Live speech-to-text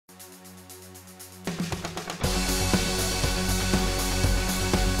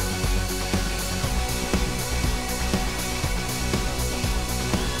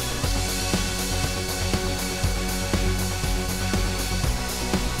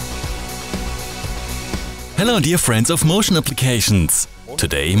Hello dear friends of motion applications!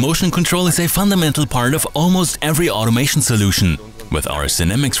 Today, motion control is a fundamental part of almost every automation solution. With our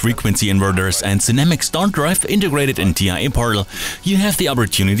SINAMICS frequency inverters and SINAMICS start drive integrated in TIA portal, you have the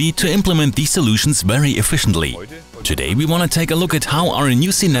opportunity to implement these solutions very efficiently. Today we want to take a look at how our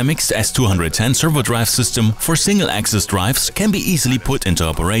new SINAMICS S210 servo drive system for single-axis drives can be easily put into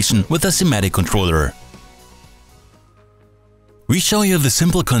operation with a SIMATIC controller. We show you the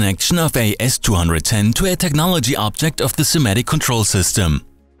simple connection of a S210 to a technology object of the SIMATIC control system.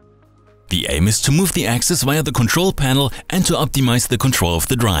 The aim is to move the axis via the control panel and to optimize the control of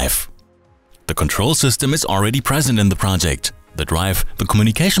the drive. The control system is already present in the project. The drive, the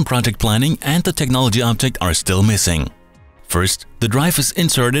communication project planning and the technology object are still missing. First, the drive is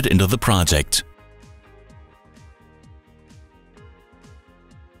inserted into the project.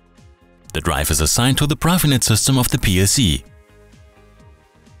 The drive is assigned to the Profinet system of the PLC.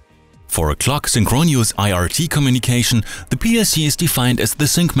 For a clock synchronous IRT communication, the PLC is defined as the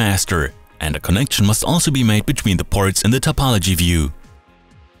sync master, and a connection must also be made between the ports in the topology view.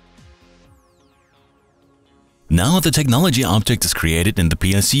 Now the technology object is created in the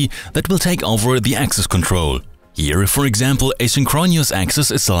PLC that will take over the axis control. Here, for example, a synchronous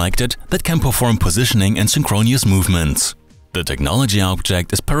axis is selected that can perform positioning and synchronous movements. The technology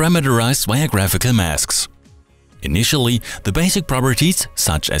object is parameterized via graphical masks. Initially, the basic properties,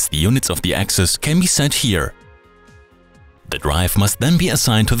 such as the units of the axis, can be set here. The drive must then be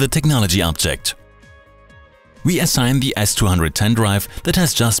assigned to the technology object. We assign the S210 drive that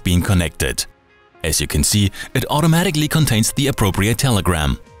has just been connected. As you can see, it automatically contains the appropriate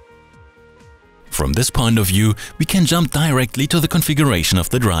telegram. From this point of view, we can jump directly to the configuration of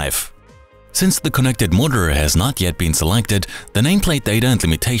the drive. Since the connected motor has not yet been selected, the nameplate data and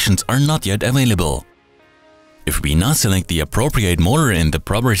limitations are not yet available. If we now select the appropriate motor in the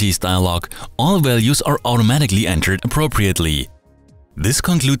Properties dialog, all values are automatically entered appropriately. This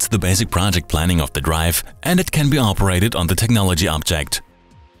concludes the basic project planning of the drive, and it can be operated on the technology object.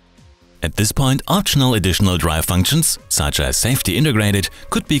 At this point, optional additional drive functions, such as safety integrated,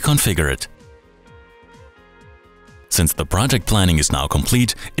 could be configured. Since the project planning is now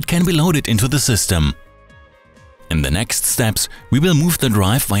complete, it can be loaded into the system. In the next steps, we will move the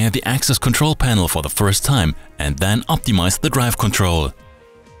drive via the axis control panel for the first time and then optimize the drive control.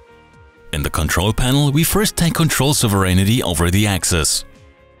 In the control panel, we first take control sovereignty over the axis.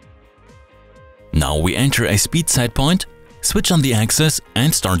 Now we enter a speed set point, switch on the axis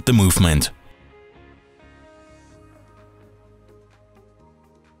and start the movement.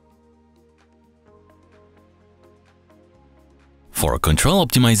 For control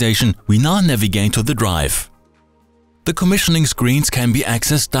optimization, we now navigate to the drive. The commissioning screens can be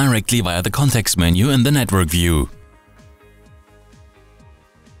accessed directly via the context menu in the network view.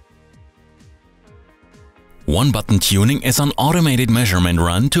 One-button tuning is an automated measurement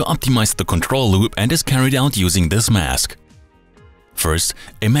run to optimize the control loop and is carried out using this mask. First,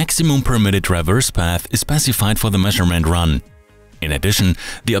 a maximum permitted traverse path is specified for the measurement run. In addition,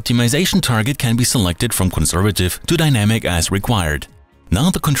 the optimization target can be selected from conservative to dynamic as required. Now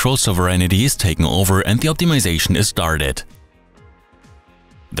the control sovereignty is taken over and the optimization is started.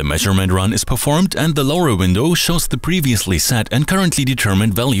 The measurement run is performed and the lower window shows the previously set and currently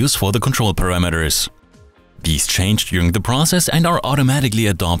determined values for the control parameters. These change during the process and are automatically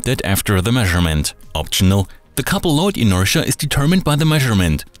adopted after the measurement. Optional, the couple load inertia is determined by the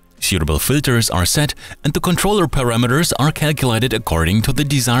measurement. Suitable filters are set and the controller parameters are calculated according to the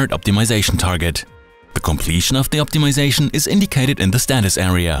desired optimization target. The completion of the optimization is indicated in the status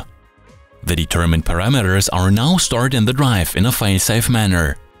area. The determined parameters are now stored in the drive in a fail-safe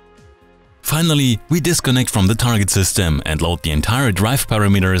manner. Finally, we disconnect from the target system and load the entire drive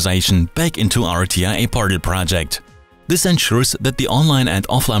parameterization back into our TIA portal project. This ensures that the online and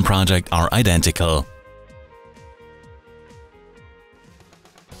offline project are identical.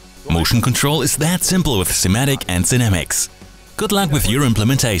 Motion control is that simple with SIMATIC and SINAMICS. Good luck with your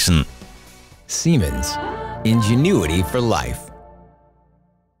implementation! Siemens. Ingenuity for life.